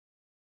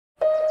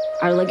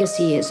Our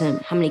legacy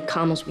isn't how many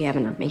commas we have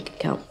in our bank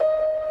account.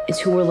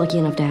 It's who we're lucky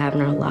enough to have in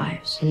our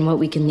lives and what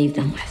we can leave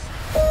them with.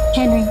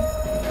 Henry,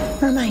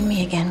 remind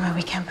me again why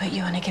we can't put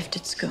you in a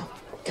gifted school.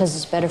 Because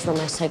it's better for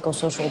my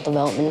psychosocial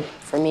development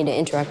for me to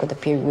interact with a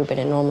peer group in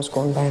a normal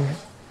school environment.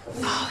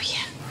 Oh,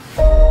 yeah.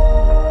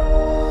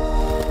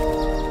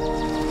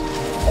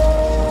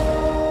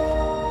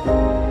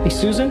 Hey,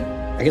 Susan?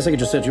 I guess I could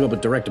just set you up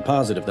with direct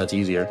deposit if that's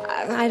easier.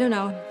 I don't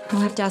know. I'll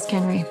have to ask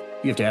Henry.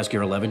 You have to ask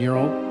your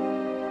 11-year-old?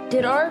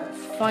 Did our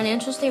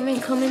financial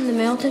statement come in the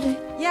mail today?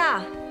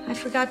 Yeah, I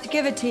forgot to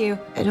give it to you.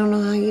 I don't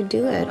know how you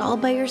do it, all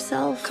by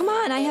yourself. Come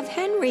on, I have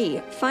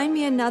Henry. Find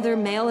me another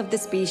male of the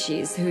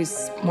species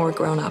who's more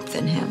grown up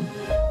than him.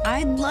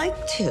 I'd like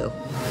to.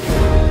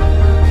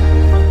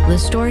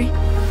 This story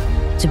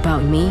is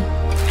about me,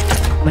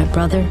 my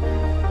brother,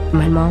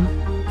 my mom,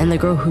 and the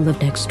girl who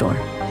lived next door.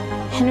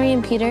 Henry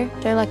and Peter,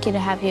 they're lucky to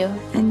have you.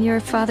 And your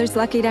father's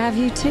lucky to have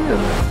you, too.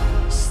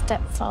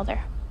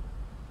 Stepfather.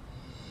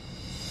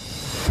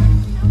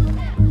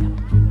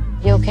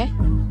 You okay?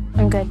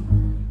 I'm good.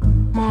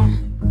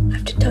 Mom, I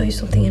have to tell you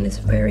something, and it's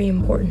very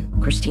important.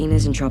 Christine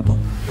is in trouble.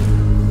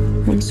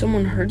 When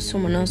someone hurts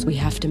someone else, we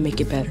have to make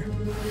it better.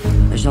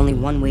 There's only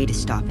one way to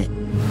stop it.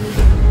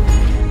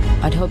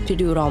 I'd hope to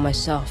do it all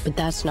myself, but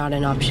that's not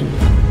an option.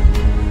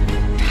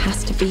 There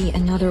has to be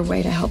another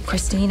way to help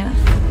Christina.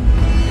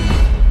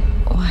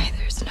 Why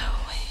there's no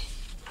way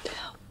to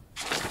help.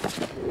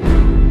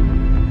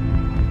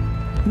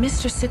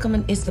 Mr.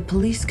 Sickleman is the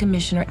police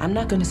commissioner. I'm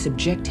not going to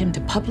subject him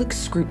to public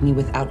scrutiny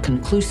without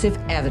conclusive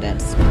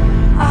evidence.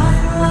 I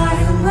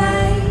lie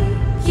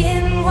awake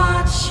and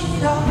watch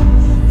it all.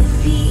 It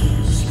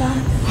feels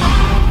like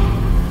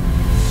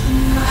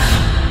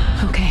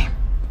Okay,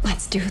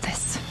 let's do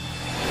this.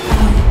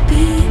 I'll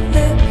be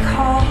the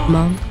call.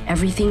 Mom,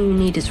 everything you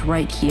need is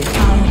right here.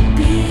 I'll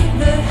be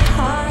the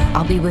heart.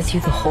 I'll be with you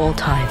the whole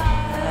time.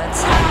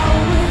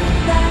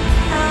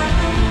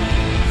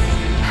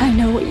 I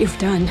know what you've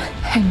done.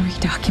 Henry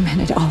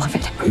documented all of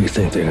it. Who do you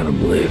think they're gonna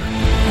believe?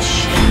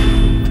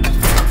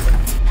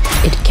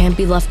 It can't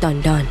be left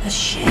undone.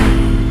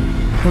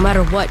 No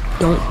matter what,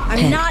 don't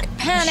panic. I'm not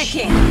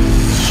panicking.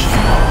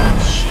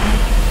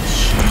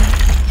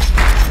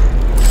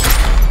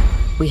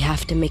 We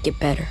have to make it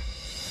better.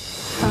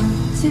 Come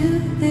to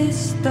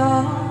this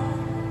door.